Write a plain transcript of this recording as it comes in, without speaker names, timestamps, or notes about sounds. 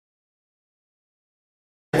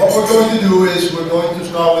what we're going to do is we're going to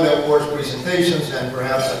start with the awards presentations, and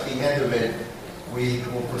perhaps at the end of it, we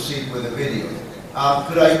will proceed with the video.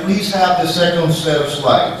 Could I please have the second set of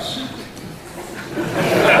slides?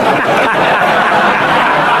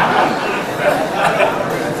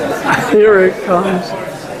 Here it comes.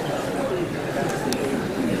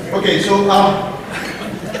 Okay, so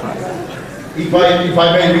if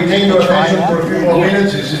I may retain your attention for a few more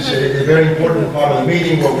minutes, this is a very important part of the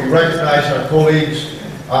meeting where we recognize our colleagues.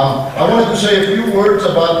 I wanted to say a few words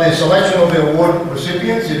about the selection of the award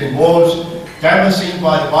recipients. It involves canvassing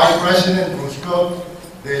by the Vice President, Bruce Cook,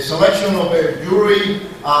 the selection of a jury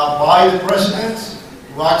by the President,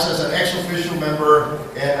 who acts as an ex-official member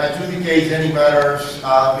and adjudicates any matters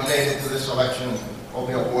related to the selection of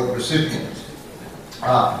the award recipients.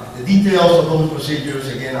 The details of those procedures,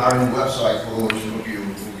 again, are on the website for those of you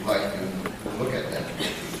who would like to look at them.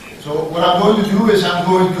 So what I'm going to do is I'm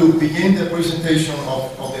going to begin the presentation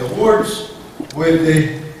of the awards with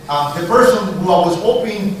the person who I was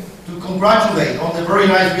hoping to congratulate on the very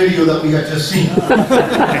nice video that we had just seen.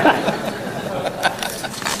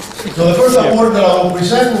 So the first award that I will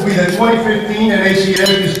present will be the 2015 NACS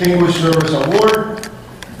Distinguished Service Award.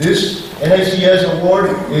 This NACS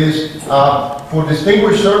award is for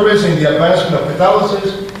distinguished service in the advancement of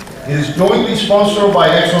catalysis. It is jointly sponsored by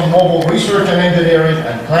ExxonMobil Research and Engineering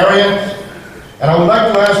and Clariant. And I would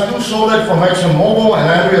like to ask Stu Solet from ExxonMobil and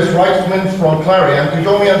Andreas Reichman from Clariant to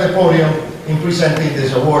join me at the podium in presenting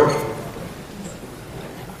this award.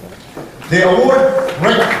 The award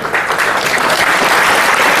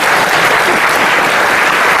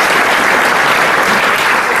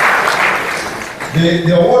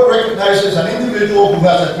The award recognizes an individual who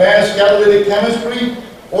has advanced catalytic chemistry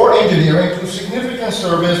or engineering through significant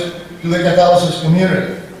service to the catalysis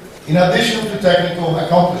community, in addition to technical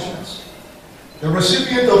accomplishments. The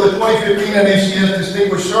recipient of the 2015 NACS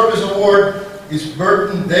Distinguished Service Award is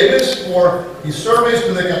Burton Davis for his service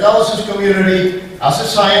to the catalysis community as a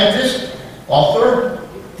scientist, author,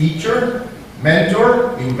 teacher,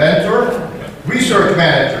 mentor, inventor, research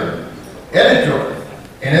manager, editor,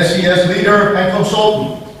 an SES leader and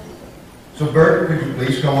consultant. So Bert, could you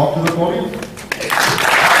please come up to the podium?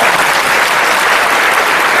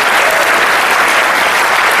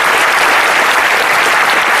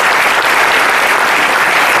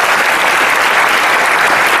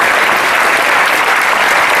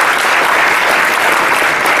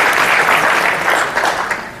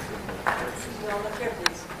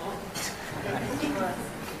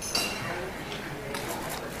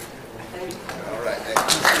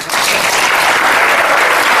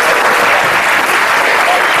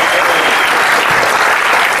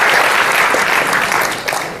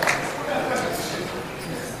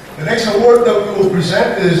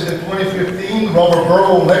 Is the 2015 Robert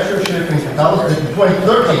Burwell Lectureship in Catalysis, the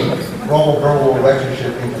 2013 Robert Burwell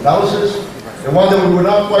Lectureship in Catalysis, the one that we were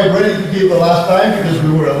not quite ready to give the last time because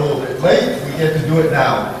we were a little bit late. We get to do it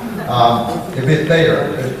now, a bit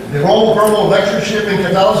later. The Robert Burwell Lectureship in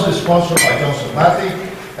Catalysis is sponsored by Johnson Matthey,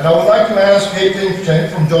 and I would like to ask Caitlin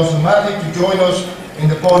Chen from Johnson Matthey to join us in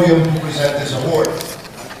the podium to present this award.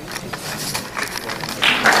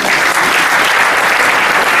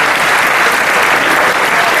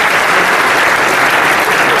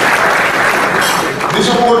 This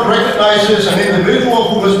award recognizes an individual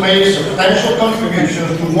who has made substantial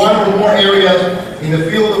contributions to one or more areas in the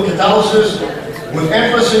field of catalysis, with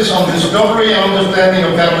emphasis on discovery and understanding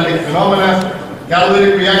of catalytic phenomena,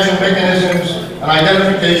 catalytic reaction mechanisms, and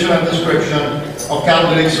identification and description of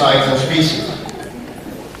catalytic sites and species.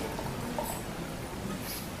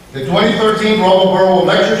 The 2013 Robert Burwell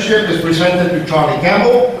Lectureship is presented to Charlie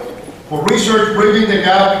Campbell for research bridging the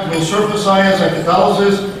gap between surface science and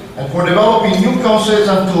catalysis, and for developing new concepts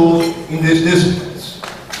and tools in these disciplines.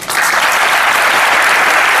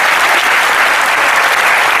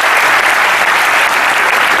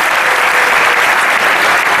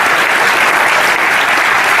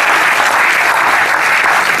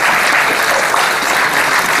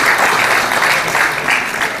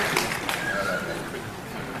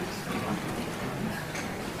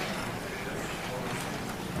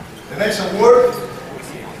 The next award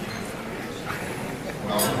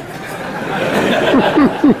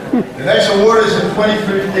The next award is the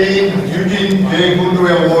 2015 Eugene J.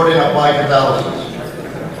 Goodry Award in Applied Catalysis.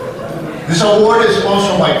 This award is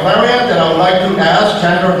sponsored by Clariant, and I would like to ask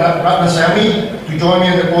Chandra Ratnasamy to join me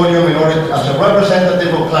in the podium in order, as a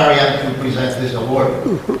representative of Clariant, to present this award.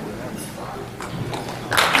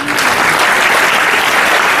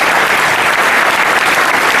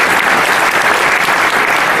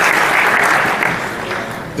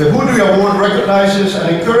 The Woodry Award recognizes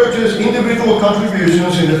and encourages individual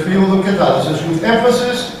contributions in the field of catalysis with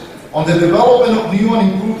emphasis on the development of new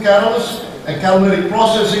and improved catalysts and catalytic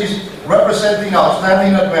processes representing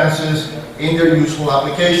outstanding advances in their useful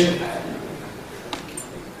application.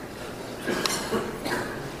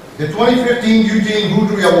 The 2015 Eugene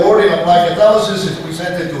Woodry Award in Applied Catalysis is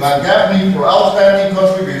presented to Van Gaffney for outstanding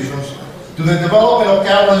contributions to the development of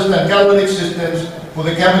catalyst and catalytic systems for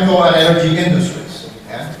the chemical and energy industries.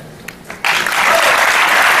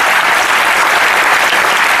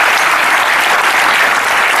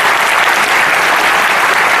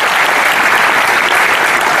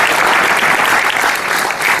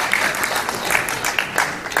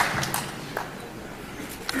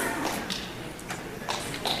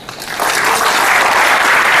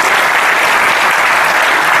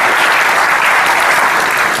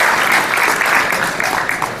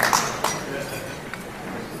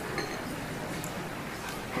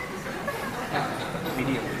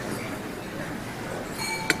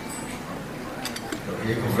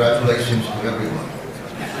 Okay, congratulations to everyone.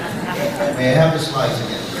 May I have the slides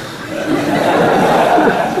again?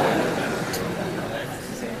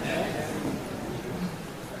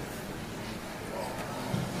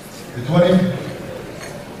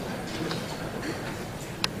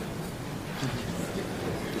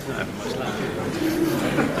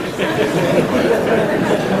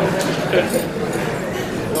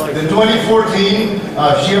 The 2014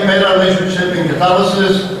 Chiapetta Relationship in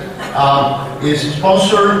Catalysis is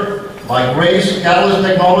sponsored by Grace Catalyst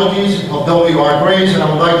Technologies of W.R. Grace, and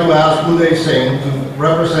I would like to ask Uday Singh to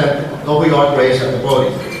represent W.R. Grace at the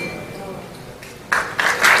podium.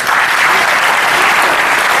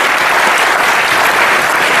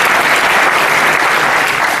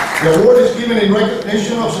 The award is given in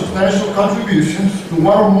recognition of substantial contributions to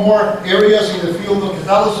one or more areas in the field of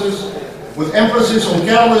catalysis, with emphasis on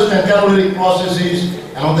catalyst and catalytic processes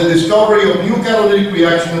and on the discovery of new catalytic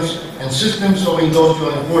reactions and systems of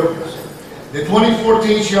industrial importance. The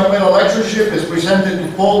 2014 Chiapetta Lectureship is presented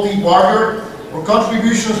to Paul T. Barger for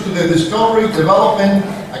contributions to the discovery, development,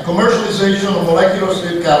 and commercialization of molecular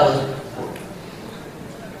slip catalysts.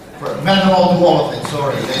 For methanol to olefin,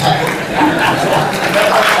 sorry.